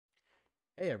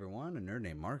Hey everyone, a nerd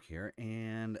named Mark here,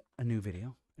 and a new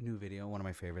video. One of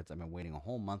my favorites. I've been waiting a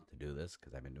whole month to do this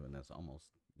because I've been doing this almost,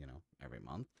 every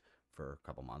month for a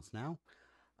couple months now.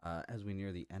 As we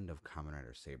near the end of Kamen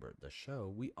Rider Saber, the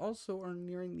show, we also are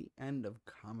nearing the end of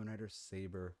Kamen Rider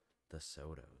Saber, the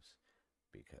So-Dos,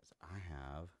 because I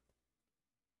have,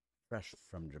 fresh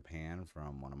from Japan,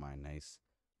 from one of my nice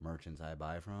merchants I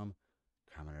buy from,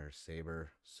 Kamen Rider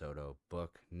Saber, So-Do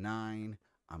Book 9.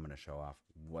 I'm going to show off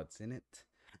what's in it.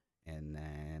 And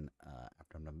then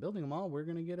after I'm done building them all,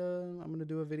 I'm gonna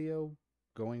do a video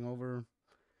going over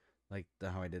like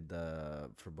how I did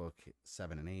the for book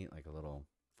 7 and 8, like a little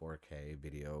 4K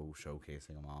video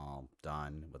showcasing them all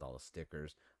done with all the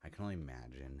stickers. I can only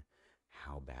imagine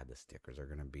how bad the stickers are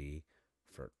gonna be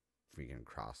for freaking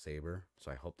Cross Saber.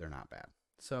 So I hope they're not bad.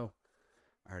 So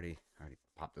I already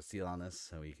popped the seal on this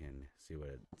so we can see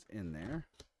what's in there.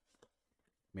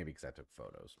 Maybe because I took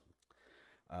photos.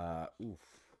 Oof.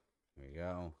 There we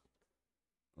go.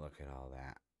 Look at all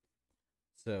that.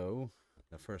 So,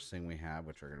 the first thing we have,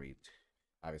 which are going to be,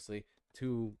 obviously,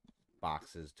 two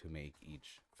boxes to make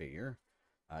each figure.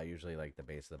 Usually, like, the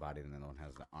base of the body, and then one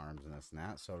has the arms and this and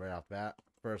that. So, right off the bat,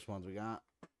 first ones we got,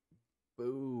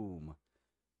 boom.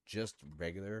 Just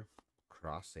regular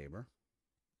Cross Saber.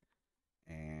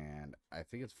 And I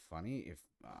think it's funny if,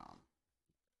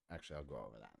 actually, I'll go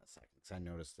over that in a second. Because I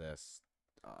noticed this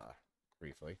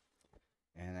briefly.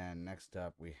 And then next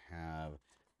up we have,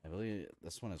 I believe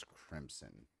this one is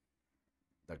Crimson.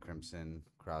 The Crimson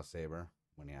Cross Saber,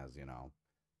 when he has,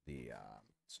 the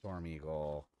Storm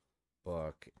Eagle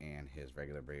book and his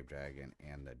regular Brave Dragon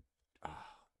and the,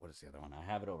 what is the other one? I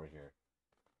have it over here.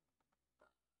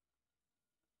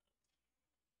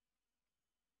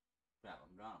 Crap,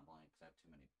 I'm drawing a blank because I have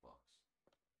too many books.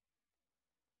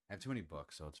 I have too many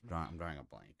books, so I'm drawing a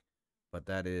blank. But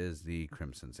that is the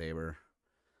Crimson Saber.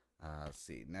 Let's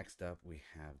see. Next up, we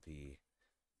have the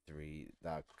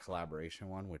collaboration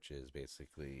one, which is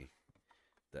basically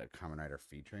the Kamen Rider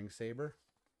featuring Saber.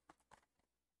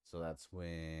 So that's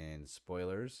when,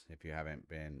 spoilers, if you haven't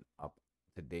been up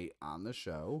to date on the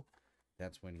show,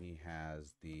 that's when he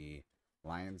has the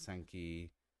Lion Senki,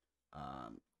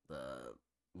 the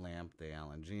Lamp de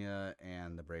Alangia,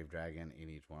 and the Brave Dragon in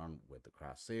each one with the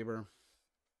Cross Saber.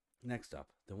 Next up,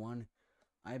 the one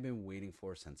I've been waiting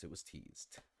for since it was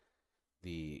teased.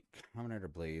 The Kamen Rider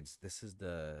Blades. This is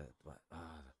the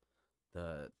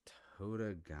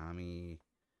Totogami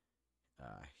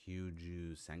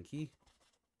Hyuju Senki.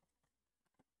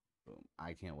 Boom.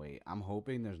 I can't wait. I'm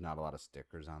hoping there's not a lot of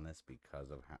stickers on this because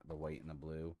of the white and the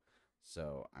blue.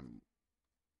 So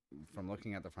from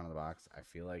looking at the front of the box, I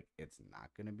feel like it's not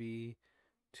going to be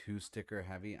too sticker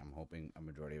heavy. I'm hoping a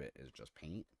majority of it is just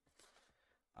paint.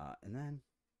 And then,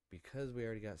 because we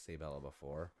already got Sabella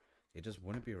before, it just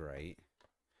wouldn't be right.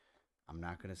 I'm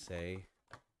not going to say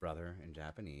brother in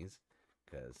Japanese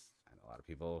because I know a lot of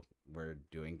people were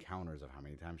doing counters of how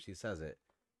many times she says it.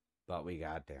 But we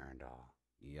got Darren Doll.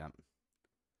 Yep.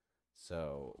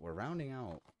 So we're rounding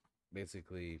out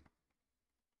basically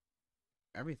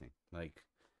everything.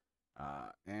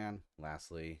 And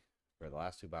lastly, for the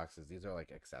last two boxes, these are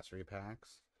like accessory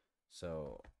packs.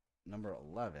 So number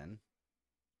 11,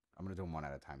 I'm going to do them one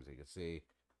at a time so you can see.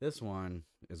 This one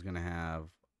is going to have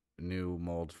new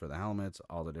molds for the helmets,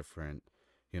 all the different,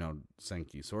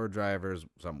 Senki sword drivers,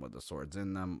 some with the swords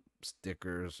in them,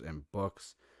 stickers and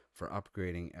books for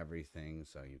upgrading everything.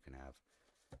 So you can have,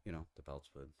 the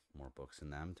belts with more books in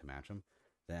them to match them.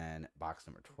 Then box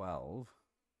number 12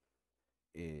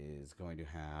 is going to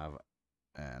have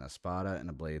an Espada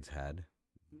and a Blade's Head,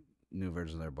 new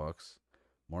versions of their books,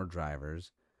 more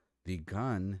drivers, the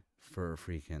gun for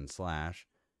freaking Slash,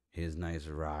 his nice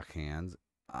rock hands,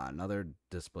 another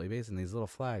display base, and these little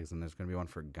flags. And there's going to be one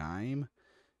for Gaim,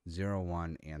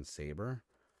 01, and Saber.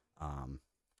 I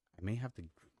may have to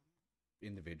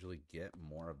individually get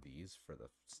more of these for the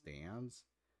stands,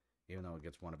 even though it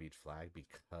gets one of each flag,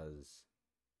 because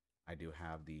I do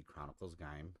have the Chronicles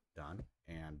Gaim done,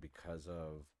 and because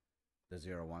of the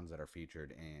 01s that are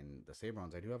featured in the Saber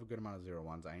ones, I do have a good amount of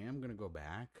 01s. I am going to go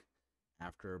back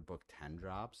after book 10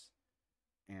 drops,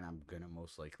 and I'm going to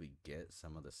most likely get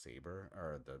some of the Saber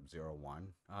or the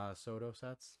 01 So-Do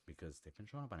sets because they've been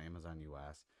showing up on Amazon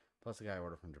US. Plus, the guy I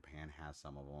ordered from Japan has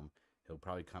some of them. He'll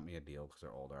probably cut me a deal because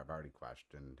they're older. I've already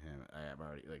questioned him. I have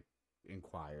already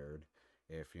inquired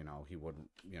if, he wouldn't,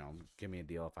 give me a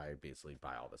deal if I basically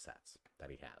buy all the sets that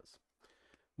he has.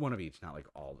 One of each, not like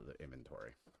all of the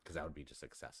inventory, because that would be just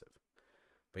excessive.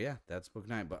 But yeah, that's book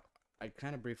 9. But I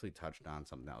kind of briefly touched on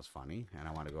something that was funny, and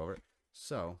I want to go over it.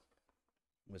 So,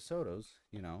 with So-Dos,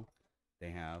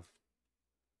 they have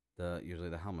usually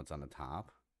the helmet's on the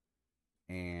top.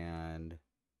 And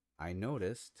I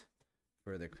noticed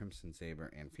for the Crimson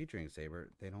Saber and featuring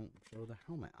Saber, they don't show the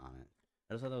helmet on it.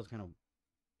 I just thought that was kind of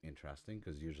interesting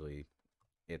because usually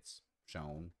it's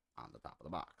shown on the top of the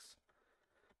box.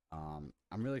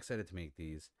 I'm really excited to make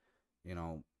these. You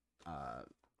know, uh,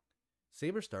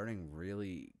 Saber starting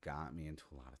really got me into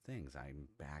a lot of things.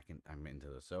 I'm into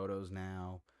the So-Dos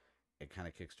now. It kind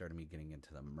of kickstarted me getting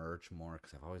into the merch more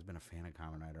because I've always been a fan of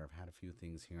Kamen Rider. I've had a few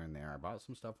things here and there. I bought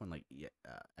some stuff when like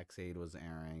X8 was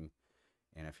airing,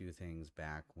 and a few things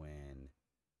back when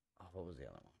what was the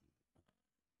other one?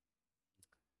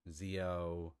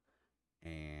 Zeo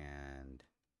and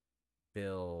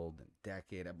Build and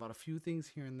Decade. I bought a few things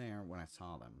here and there when I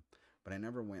saw them, but I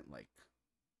never went like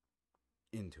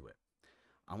into it.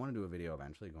 I want to do a video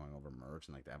eventually going over merch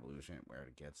and like the evolution, where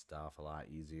to get stuff a lot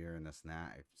easier and this and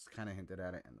that. I just kind of hinted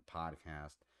at it in the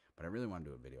podcast, but I really want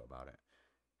to do a video about it.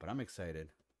 But I'm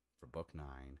excited for book 9.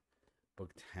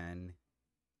 Book 10,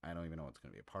 I don't even know what's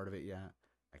going to be a part of it yet.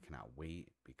 I cannot wait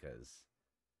because...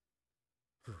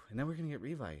 And then we're going to get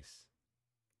Revice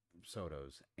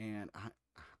So-Dos. And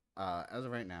as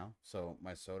of right now, so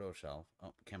my So-Do shelf...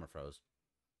 Oh, camera froze.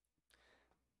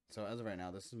 So as of right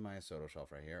now, this is my So-Do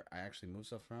shelf right here. I actually moved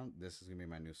stuff around. This is going to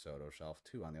be my new So-Do shelf,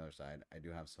 too, on the other side. I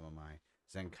do have some of my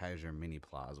Zenkaiser Mini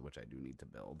Plaza, which I do need to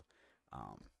build. I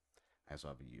also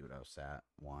have a Yudo Sat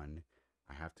 1.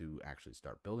 I have to actually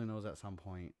start building those at some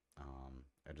point.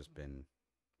 I've just been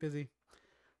busy.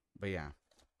 But yeah,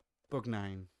 book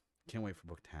 9. Can't wait for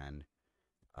book 10.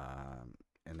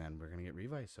 And then we're going to get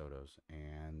Revice So-Dos.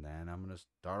 And then I'm going to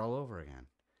start all over again.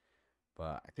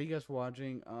 But I thank you guys for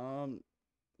watching.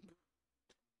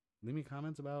 Leave me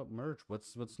comments about merch.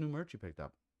 What's new merch you picked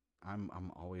up?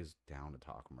 I'm always down to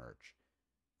talk merch.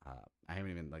 I haven't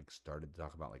even like started to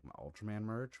talk about like my Ultraman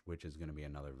merch, which is going to be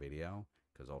another video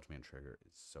because Ultraman Trigger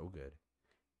is so good.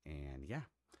 And yeah,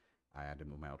 I had to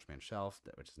move my Ultraman shelf,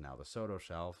 which is now the So-Do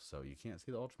shelf, so you can't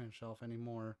see the Ultraman shelf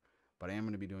anymore. But I am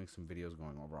going to be doing some videos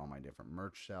going over all my different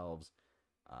merch shelves,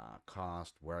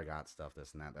 cost, where I got stuff,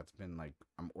 this and that. That's been like,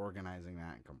 I'm organizing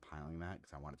that and compiling that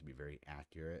because I want it to be very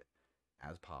accurate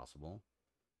as possible.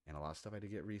 And a lot of stuff I had to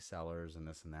get resellers and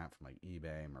this and that from like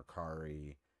eBay,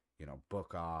 Mercari,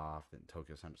 Book Off and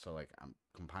Tokusatsu. So like I'm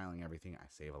compiling everything. I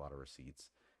save a lot of receipts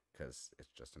because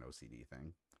it's just an OCD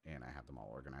thing, and I have them all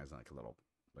organized in like little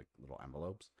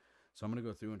envelopes. So I'm gonna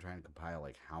go through and try and compile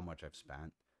like how much I've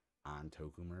spent on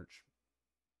Toku merch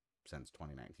since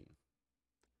 2019.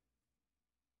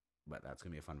 But that's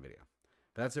gonna be a fun video.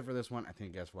 But that's it for this one. I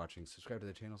thank you guys for watching. Subscribe to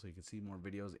the channel so you can see more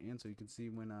videos and so you can see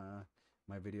when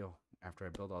my video after I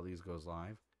build all these goes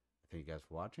live. I thank you guys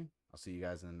for watching. I'll see you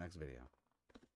guys in the next video.